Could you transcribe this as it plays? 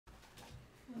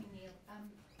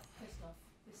First off,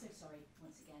 we're so sorry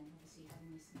once again, obviously,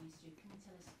 having this news through. Can you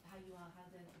tell us how you are, how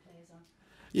the players are?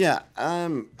 Yeah,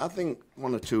 I think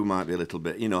one or two might be a little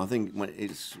bit. I think when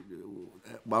it's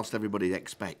whilst everybody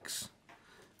expects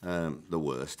the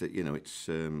worst, it's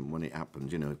when it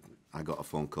happens. I got a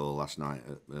phone call last night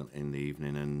in the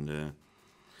evening, and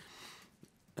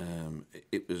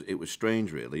it was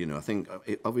strange, really. I think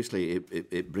obviously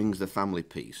it brings the family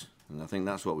peace, and I think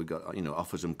that's what we got.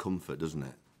 Offers them comfort, doesn't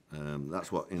it?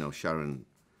 That's what Sharon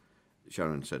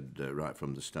said right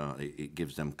from the start. It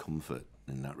gives them comfort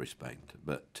in that respect.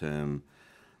 But the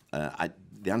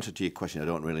answer to your question, I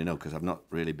don't really know, because I've not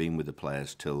really been with the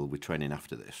players till we're training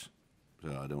after this.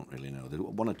 So I don't really know.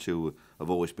 One or two have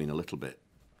always been a little bit,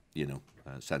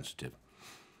 sensitive.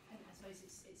 And I suppose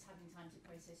it's having time to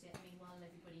process it. I mean, while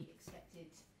everybody expected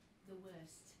the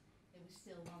worst, there was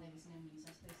still, while there was no news,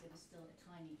 I suppose there was still a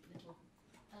tiny little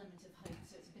element of hope.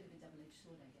 So it's a bit of a double-edged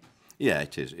sword, I guess. Yeah,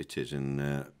 it is, and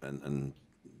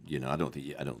I don't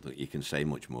think you can say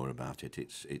much more about it.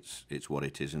 It's what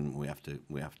it is, and we have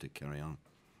to carry on.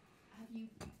 Have you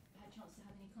had a chance to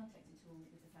have any contact at all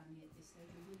with the family at this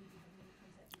stage, or will you be having any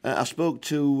contact? I spoke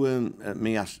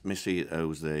to Missy,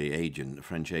 who's the agent, the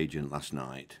French agent, last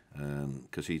night,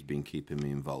 because he's been keeping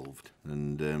me involved,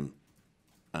 and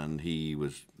he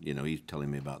was, he's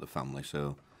telling me about the family.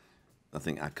 So I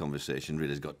think our conversation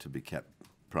really has got to be kept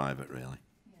private, really.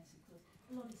 Yes, of course.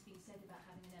 A lot has been said about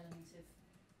having an element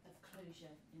of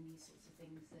closure in these sorts of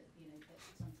things. That that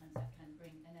sometimes that can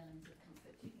bring an element of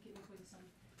comfort. Do you think it will bring some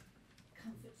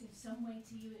comfort in some way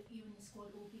to you and the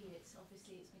squad, albeit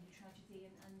obviously it's been a tragedy,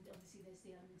 and obviously there's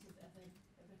the element of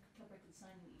a club record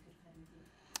signing that you could have had with you?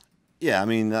 Yeah, I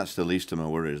mean, that's the least of my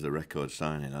worries, the record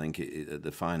signing. I think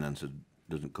the finance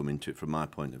doesn't come into it from my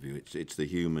point of view. It's the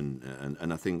human,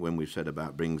 and I think when we've said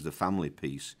about brings the family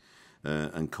peace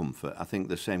and comfort, I think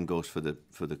the same goes for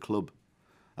the club.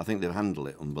 I think they've handled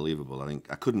it unbelievable. I think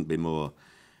I couldn't be more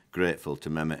grateful to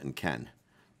Mehmet and Ken.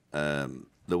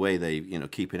 The way they,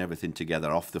 keeping everything together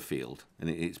off the field, and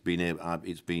it's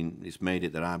made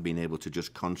it that I've been able to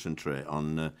just concentrate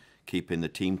on keeping the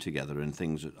team together and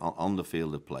things on the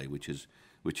field of play, which has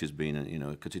been,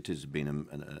 because it has been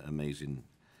an amazing.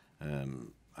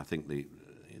 I think the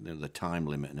time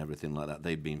limit and everything like that,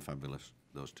 they've been fabulous,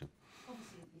 those two.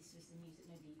 Obviously, this was the news that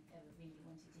nobody ever really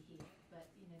wanted to hear, but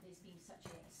there's been such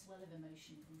a swell of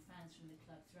emotion from fans from the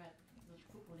club throughout the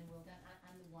footballing world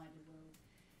and the wider world.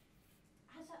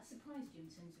 Has that surprised you in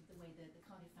terms of the way that the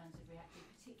Cardiff fans have reacted,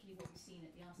 particularly what we've seen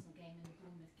at the Arsenal game and the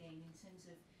Bournemouth game, in terms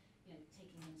of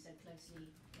taking them so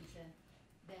closely into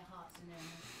their hearts and their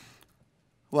emotions?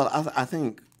 Well, I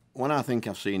think when I think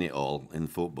I've seen it all in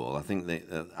football, I think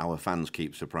that our fans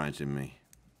keep surprising me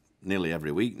nearly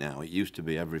every week now. It used to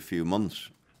be every few months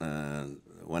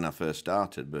when I first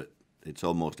started, but it's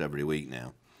almost every week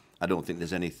now. I don't think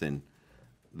there's anything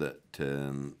that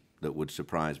would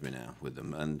surprise me now with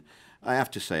them. And I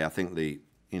have to say, I think the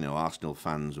Arsenal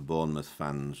fans, the Bournemouth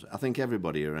fans, I think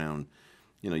everybody around,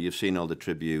 you've seen all the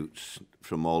tributes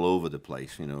from all over the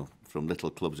place, from little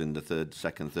clubs in the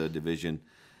second, third division,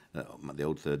 the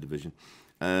old third division,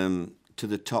 to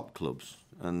the top clubs.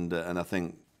 And I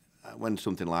think when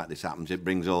something like this happens, it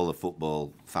brings all the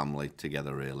football family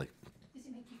together, really. Does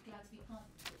it make you glad to be part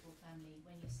of the football family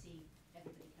when you see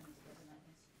everybody coming together like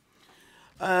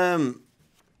this?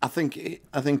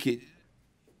 I think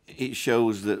it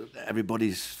shows that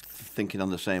everybody's thinking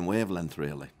on the same wavelength,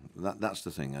 really. That's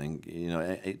the thing. I think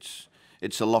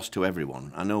it's a loss to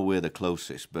everyone. I know we're the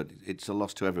closest, but it's a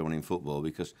loss to everyone in football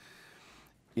because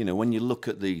when you look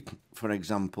at for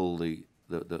example,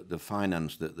 the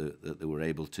finance that they were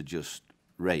able to just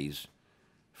raise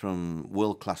from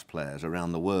world-class players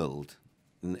around the world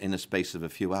in a space of a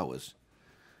few hours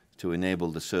to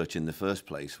enable the search in the first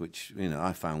place, which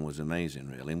I found was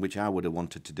amazing, really, and which I would have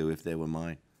wanted to do if it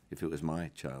was my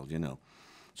child,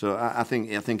 So I think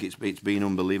it's been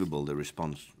unbelievable, the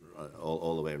response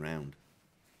all the way around.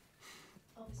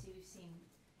 Obviously, we've seen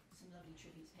some lovely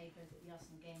tributes paid both at the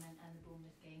Arsenal game and the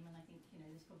Bournemouth game, and I think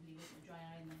there's probably wasn't a dry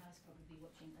eye in the house probably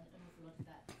watching an awful lot of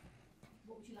that.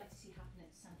 What would you like to see happen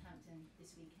at Southampton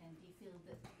this weekend? Do you feel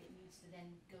that it needs to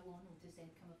then go on, or does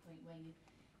there come a point where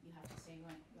you have to say,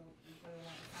 right, well, we've got to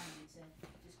allow the family to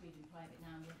just grieve in private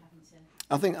now, and we're having to...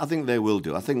 I think they will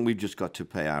do. I think we've just got to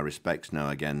pay our respects now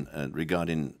again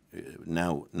regarding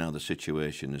now the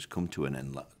situation has come to an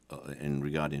end in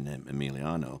regarding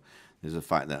Emiliano. There's the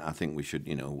fact that I think we should,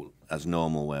 as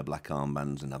normal, wear black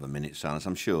armbands and have a minute's silence.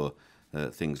 I'm sure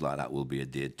things like that will be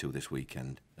adhered to this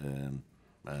weekend.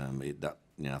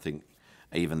 I think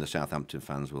even the Southampton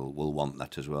fans will want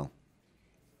that as well.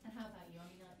 And how about you? I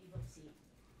mean, you've obviously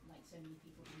liked so many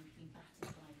people been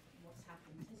battered by what's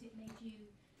happened. Has it made you?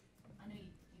 I know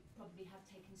you probably have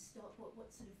taken stock. What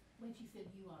sort of, where do you feel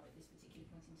you are at this particular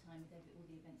point in time with all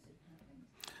the events that have happened?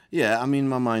 Yeah, I mean,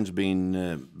 my mind's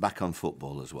been back on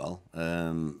football as well,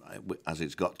 as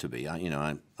it's got to be.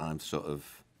 I'm sort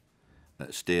of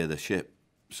steer the ship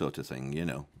sort of thing, you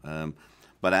know.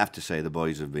 But I have to say the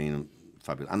boys have been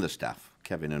fabulous, and the staff.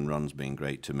 Kevin and Ron's been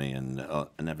great to me, and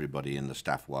everybody in the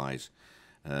staff-wise.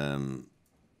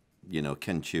 You know,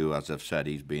 Ken Chew, as I've said,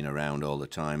 he's been around all the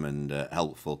time and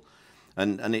helpful.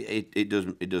 And it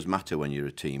does matter when you're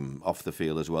a team, off the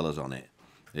field as well as on it.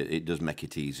 It does make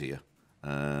it easier.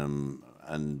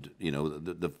 And you know,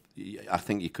 I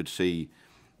think you could see,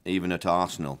 even at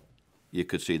Arsenal, you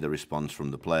could see the response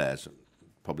from the players.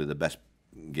 Probably the best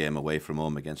game away from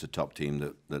home against a top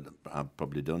team that I've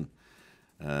probably done.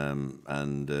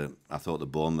 And I thought the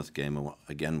Bournemouth game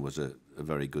again was a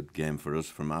very good game for us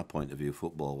from our point of view,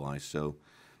 football-wise. So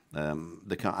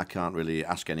I can't really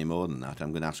ask any more than that.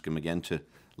 I'm going to ask them again to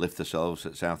lift themselves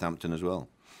at Southampton as well.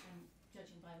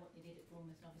 Judging by what they did at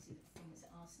Bournemouth, and obviously the performance at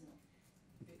Arsenal,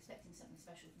 you're expecting something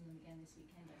special from them again this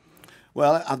weekend, I think.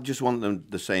 Well, I just want them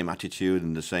the same attitude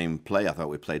and the same play. I thought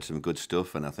we played some good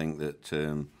stuff, and I think that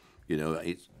you know,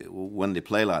 when they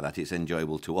play like that, it's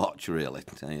enjoyable to watch. Really,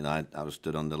 you know, I was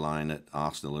stood on the line at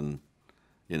Arsenal, and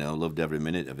you know, loved every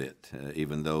minute of it.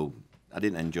 Even though I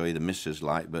didn't enjoy the misses,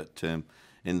 but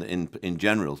in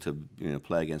general, to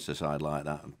play against a side like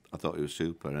that, I thought it was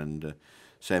super. And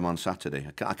same on Saturday.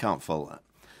 I can't fault that.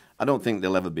 I don't think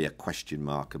there'll ever be a question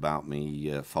mark about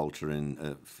me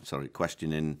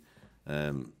questioning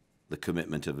the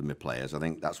commitment of my players. I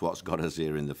think that's what's got us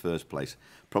here in the first place.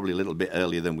 Probably a little bit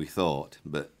earlier than we thought,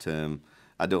 but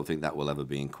I don't think that will ever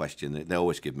be in question. They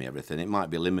always give me everything. It might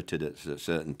be limited at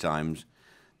certain times,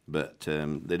 but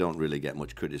they don't really get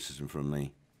much criticism from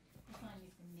me.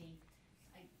 Finally, from me,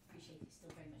 I appreciate it's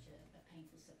still very much a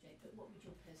painful subject, but what would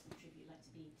your personal tribute like to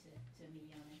be to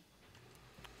Emiliano?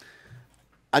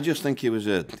 I just think he was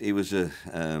a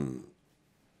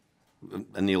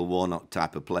Neil Warnock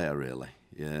type of player, really.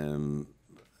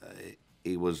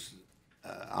 He was.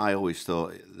 I always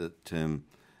thought that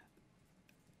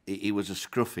he was a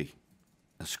scruffy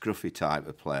type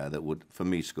of player that would, for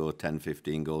me, score 10,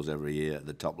 15 goals every year at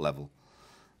the top level.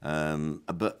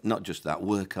 But not just that,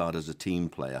 work hard as a team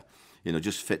player. You know,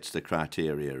 just fits the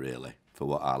criteria really for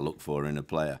what I look for in a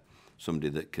player. Somebody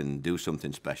that can do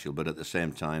something special, but at the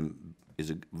same time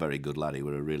is a very good lad. He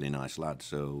was a really nice lad.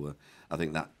 So I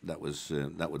think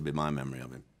that would be my memory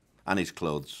of him. And his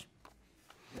clothes.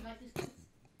 You liked his clothes?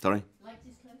 Sorry? Liked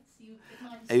his clothes? You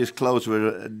admired His clothes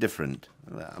were different.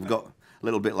 I've got a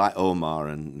little bit like Omar,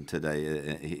 and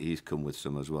today he's come with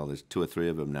some as well. There's 2 or 3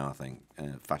 of them now, I think,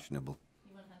 fashionable.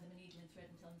 You won't hand them a needle and thread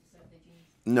and tell them to sew up their jeans?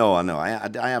 No, I know.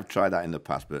 I have tried that in the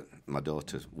past, but my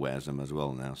daughter wears them as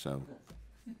well now. So,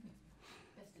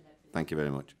 Best of luck. thank you very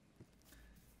much.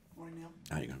 Morning, Neil.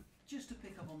 How you going? Just to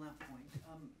pick up on that point,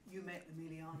 you met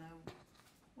Emiliano.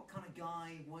 What kind of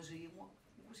guy was he? What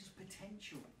was his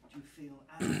potential, do you feel,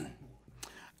 as a footballer?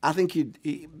 I think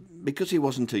he because he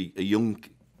wasn't a young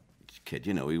kid,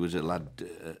 you know, he was a lad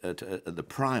at the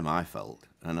prime, I felt,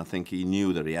 and I think he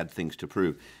knew that he had things to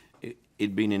prove.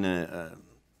 He'd been in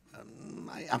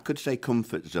I could say,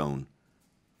 comfort zone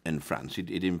in France.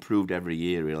 He'd improved every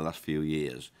year in the last few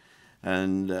years,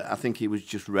 and I think he was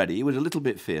just ready. He was a little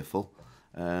bit fearful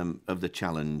of the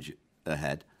challenge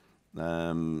ahead.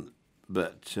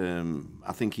 But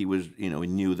I think he was, he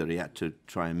knew that he had to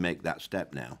try and make that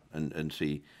step now and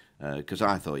see, because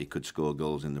I thought he could score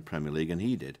goals in the Premier League, and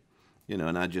he did,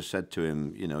 and I just said to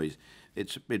him,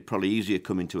 it'd probably easier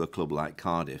coming to a club like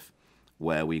Cardiff,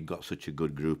 where we've got such a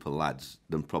good group of lads,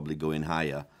 than probably going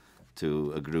higher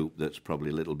to a group that's probably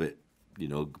a little bit,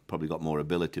 probably got more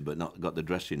ability, but not got the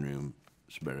dressing room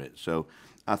spirit. So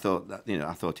I thought that,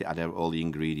 I thought it had all the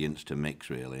ingredients to mix,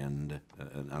 really, and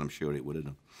I'm sure it would have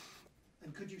done.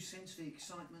 And could you sense the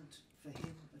excitement for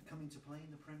him at coming to play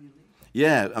in the Premier League?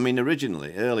 Yeah, I mean,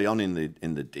 originally, early on in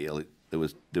the deal, there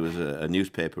was a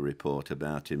newspaper report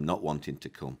about him not wanting to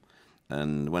come,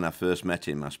 and when I first met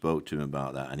him, I spoke to him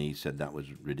about that, and he said that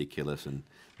was ridiculous and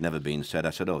never been said. I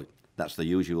said, "Oh, that's the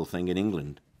usual thing in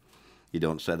England. You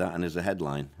don't say that, and there's a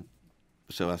headline."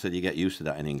 So I said, "You get used to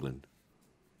that in England.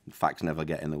 Facts never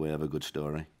get in the way of a good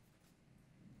story."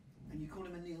 And you call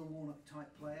him a Neil Warnock type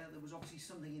player. There was obviously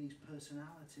something in his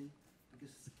personality,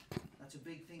 because that's a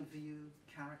big thing for you,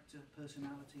 character,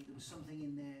 personality. There was something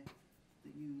in there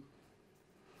that you...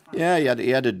 Yeah, he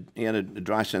had a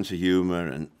dry sense of humour,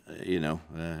 and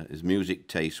his music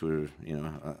tastes were,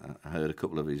 I heard a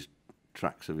couple of his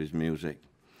tracks of his music.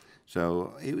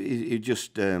 So he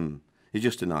just he's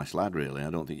just a nice lad, really. I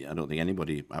don't think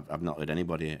anybody. I've not heard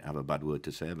anybody have a bad word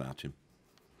to say about him.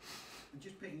 And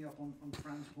just picking up on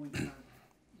Fran's point about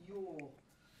your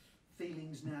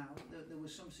feelings now, there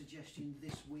was some suggestion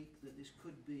this week that this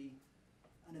could be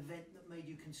an event that made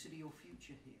you consider your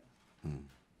future here. Mm.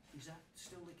 Is that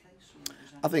still the case? Or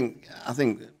is that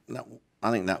I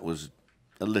think that was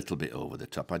a little bit over the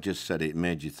top. I just said it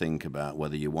made you think about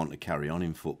whether you want to carry on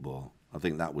in football. I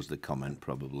think that was the comment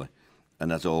probably.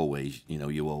 And as always,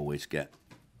 you always get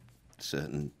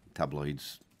certain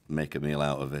tabloids make a meal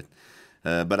out of it.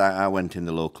 But I went in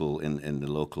the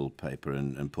local paper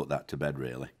and put that to bed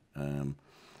really.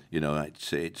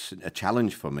 It's a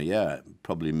challenge for me. Yeah,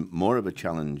 probably more of a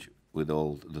challenge with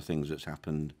all the things that's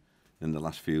happened in the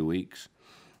last few weeks.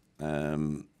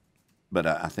 But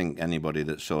I think anybody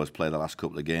that saw us play the last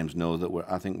couple of games know that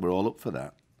I think we're all up for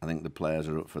that. I think the players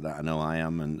are up for that. I know I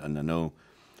am, and I know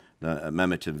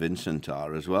Mehmet and Vincent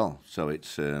are as well. So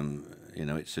it's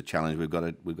it's a challenge we've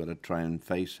got to try and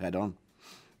face head on.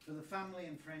 For the family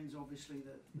and friends, obviously,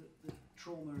 the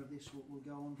trauma of this will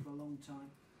go on for a long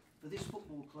time. For this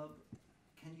football club,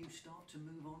 can you start to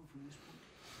move on from this point?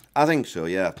 I think so.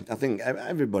 Yeah, I think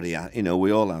everybody.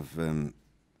 We all have.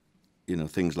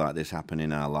 Things like this happen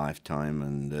in our lifetime,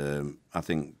 and I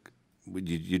think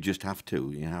you just have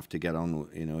to. You have to get on.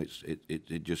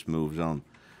 It just moves on.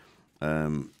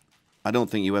 I don't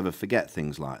think you ever forget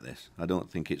things like this. I don't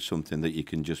think it's something that you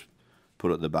can just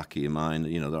put at the back of your mind.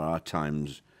 There are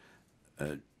times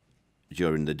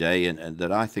during the day and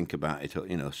that I think about it.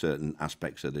 Certain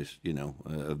aspects of this.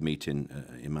 Of meeting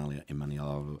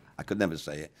Emiliano. I could never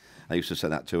say it. I used to say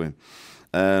that to him.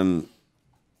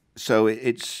 So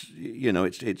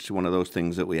it's one of those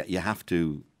things that you have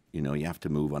to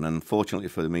move on. And unfortunately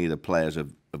for me, the players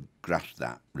have grasped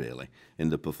that really in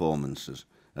the performances.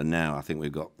 And now I think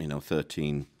we've got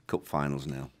 13 cup finals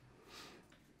now.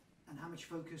 And how much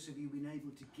focus have you been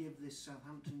able to give this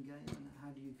Southampton game, and how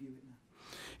do you view it now?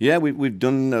 Yeah, we've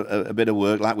done a bit of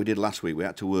work like we did last week. We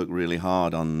had to work really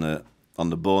hard on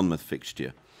the Bournemouth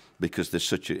fixture because there's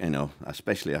such a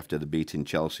especially after the beating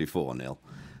Chelsea 4-0.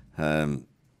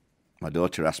 My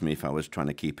daughter asked me if I was trying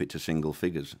to keep it to single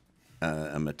figures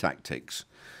and my tactics.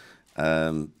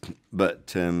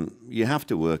 But you have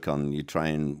to you try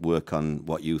and work on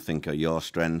what you think are your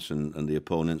strengths and the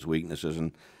opponent's weaknesses,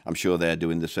 and I'm sure they're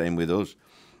doing the same with us.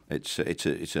 It's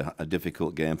a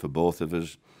difficult game for both of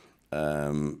us.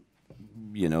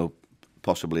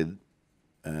 Possibly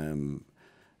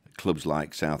clubs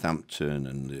like Southampton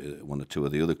and one or two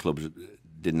of the other clubs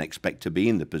didn't expect to be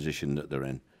in the position that they're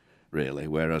in. Really,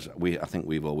 whereas I think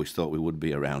we've always thought we would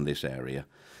be around this area,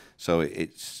 so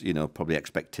it's probably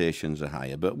expectations are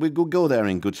higher. But we could go there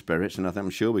in good spirits, and I'm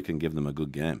sure we can give them a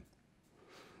good game.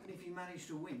 And if you manage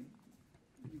to win,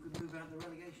 you could move out of the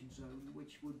relegation zone,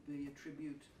 which would be a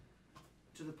tribute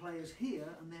to the players here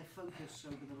and their focus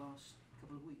over the last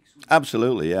couple of weeks.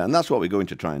 Absolutely, yeah, and that's what we're going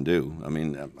to try and do. I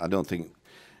mean, I don't think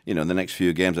in the next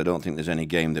few games, I don't think there's any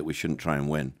game that we shouldn't try and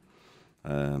win.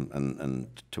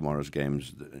 And tomorrow's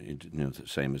game's the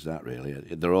same as that really.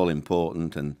 They're all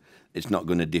important, and it's not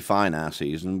going to define our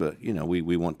season, but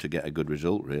we want to get a good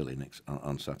result really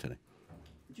on Saturday.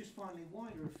 Just finally,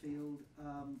 wider afield,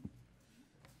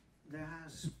 there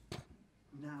has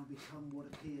now become what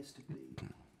appears to be,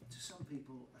 to some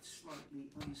people, a slightly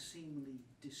unseemly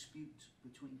dispute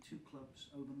between two clubs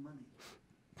over money.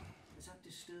 Has that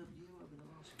disturbed you over the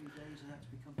last few days? Has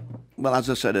that become public? Well, as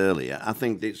I said earlier, I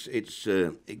think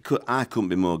I couldn't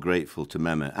be more grateful to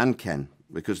Mehmet and Ken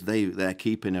because they're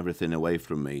keeping everything away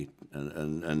from me,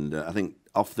 and I think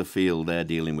off the field they're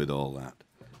dealing with all that,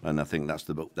 and I think that's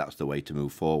the way to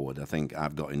move forward. I think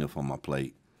I've got enough on my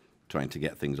plate trying to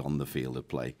get things on the field of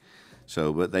play.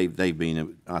 So, but they've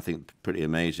been, I think, pretty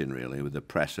amazing really with the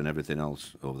press and everything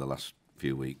else over the last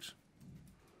few weeks.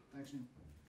 Thanks, Neil.